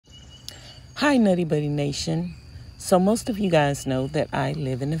Hi, Nutty Buddy Nation. So most of you guys know that I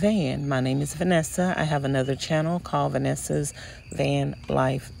live in a van. My name is Vanessa. I have another channel called Vanessa's Van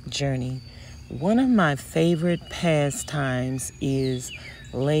Life Journey. One of my favorite pastimes is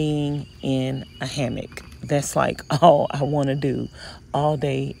laying in a hammock. That's like all I want to do all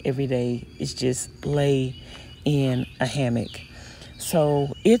day, every day is just lay in a hammock.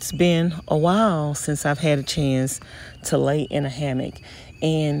 So it's been a while since I've had a chance to lay in a hammock.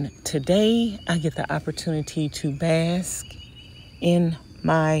 And today I get the opportunity to bask in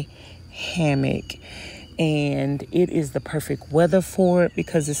my hammock. And it is the perfect weather for it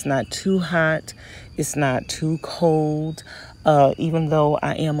because it's not too hot. It's not too cold. Even though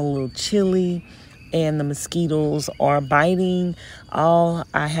I am a little chilly and the mosquitoes are biting, all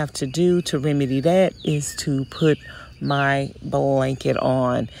I have to do to remedy that is to put my blanket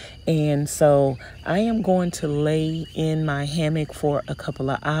on. And so I am going to lay in my hammock for a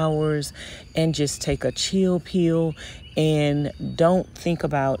couple of hours and just take a chill pill and don't think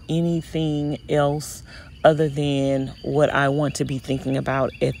about anything else other than what I want to be thinking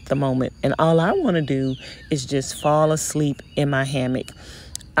about at the moment. And all I want to do is just fall asleep in my hammock.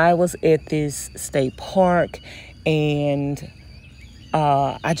 I was at this state park and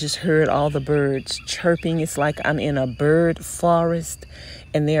I just heard all the birds chirping. It's like I'm in a bird forest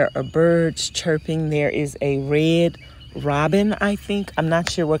and there are birds chirping. There is a red robin, I think. I'm not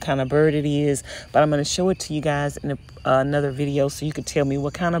sure what kind of bird it is, but I'm going to show it to you guys in another video so you can tell me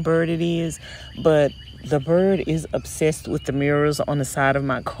what kind of bird it is. But the bird is obsessed with the mirrors on the side of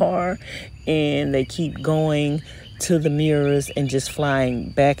my car, and they keep going to the mirrors and just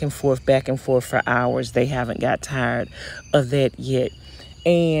flying back and forth for hours. They haven't got tired of that yet.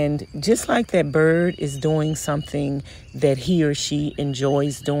 And just like that bird is doing something that he or she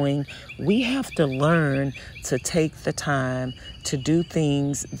enjoys doing, we have to learn to take the time to do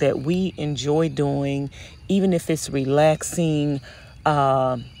things that we enjoy doing, even if it's relaxing.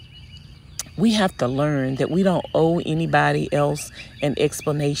 We have to learn that we don't owe anybody else an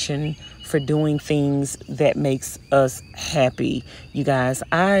explanation for doing things that makes us happy. You guys,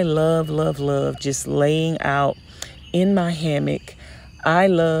 I love just laying out in my hammock. I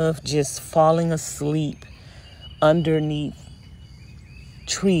love just falling asleep underneath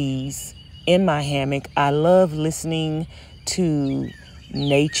trees in my hammock. I love listening to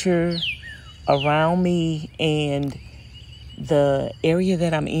nature around me, and the area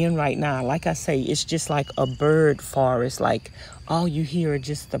that I'm in right now, like I say, it's just like a bird forest. Like all you hear are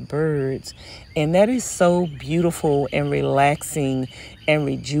just the birds. And that is so beautiful and relaxing and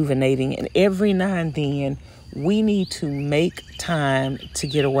rejuvenating. And every now and then, we need to make time to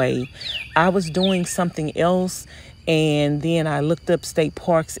get away. I was doing something else, and then I looked up state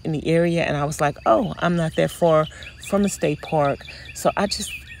parks in the area, and I was like, oh, I'm not that far from a state park. So I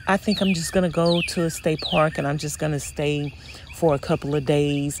think I'm just going to go to a state park, and I'm just going to stay for a couple of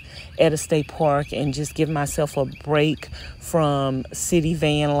days at a state park and just give myself a break from city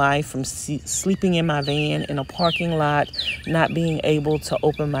van life, from sleeping in my van in a parking lot, not being able to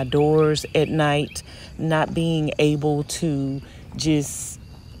open my doors at night, not being able to just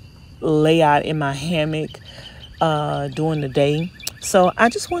lay out in my hammock during the day. So I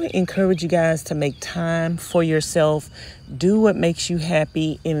just want to encourage you guys to make time for yourself. Do what makes you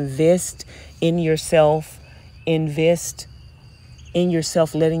happy. Invest in yourself. Invest in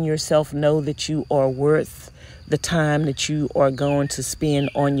yourself, letting yourself know that you are worth the time that you are going to spend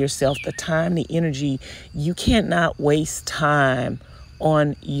on yourself, the time, the energy. You cannot waste time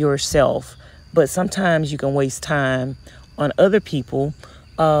on yourself, but sometimes you can waste time on other people,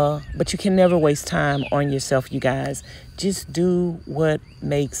 but you can never waste time on yourself, you guys. Just do what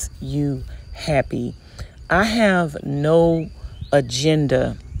makes you happy. I have no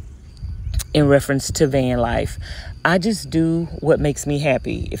agenda in reference to van life. I just do what makes me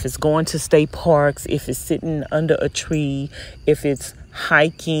happy. If it's going to state parks, if it's sitting under a tree, if it's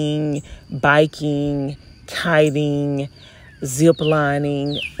hiking, biking, kiting, zip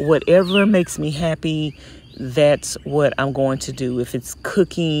lining, whatever makes me happy, that's what I'm going to do. If it's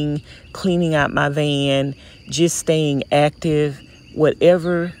cooking, cleaning out my van, just staying active,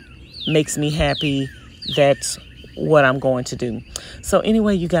 whatever makes me happy, that's what I'm going to do. So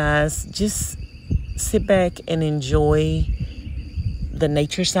anyway, you guys, just sit back and enjoy the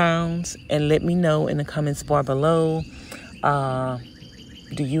nature sounds and let me know in the comments bar below.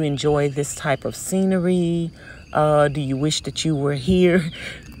 Do you enjoy this type of scenery? Do you wish that you were here?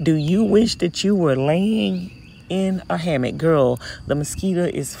 Do you wish that you were laying in a hammock? Girl, the mosquito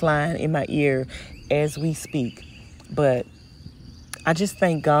is flying in my ear as we speak. But I just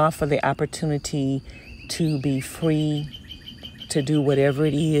thank God for the opportunity to be free, to do whatever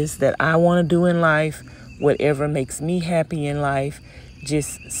it is that I want to do in life, whatever makes me happy in life,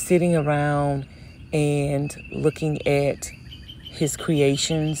 just sitting around and looking at his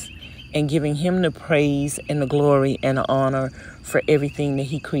creations and giving him the praise and the glory and the honor for everything that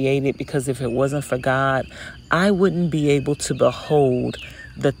he created. Because if it wasn't for God, I wouldn't be able to behold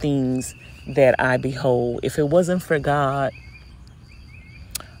the things that I behold. If it wasn't for God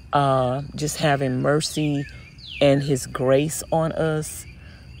just having mercy and his grace on us,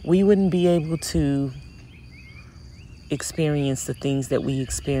 we wouldn't be able to experience the things that we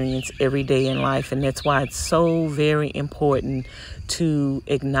experience every day in life. And that's why it's so very important to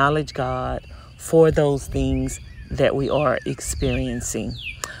acknowledge God for those things that we are experiencing.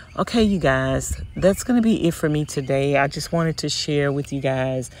 Okay, you guys, that's going to be it for me today. I just wanted to share with you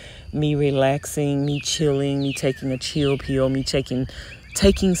guys me relaxing, me chilling, me taking a chill pill, me taking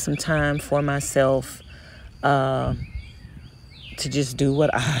some time for myself to just do what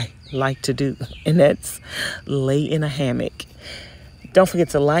I like to do, and that's lay in a hammock. Don't forget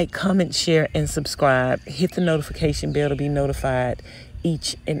to like, comment, share, and subscribe. Hit the notification bell to be notified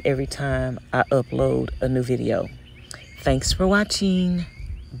each and every time I upload a new video. Thanks for watching.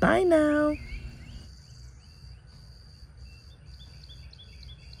 Bye now.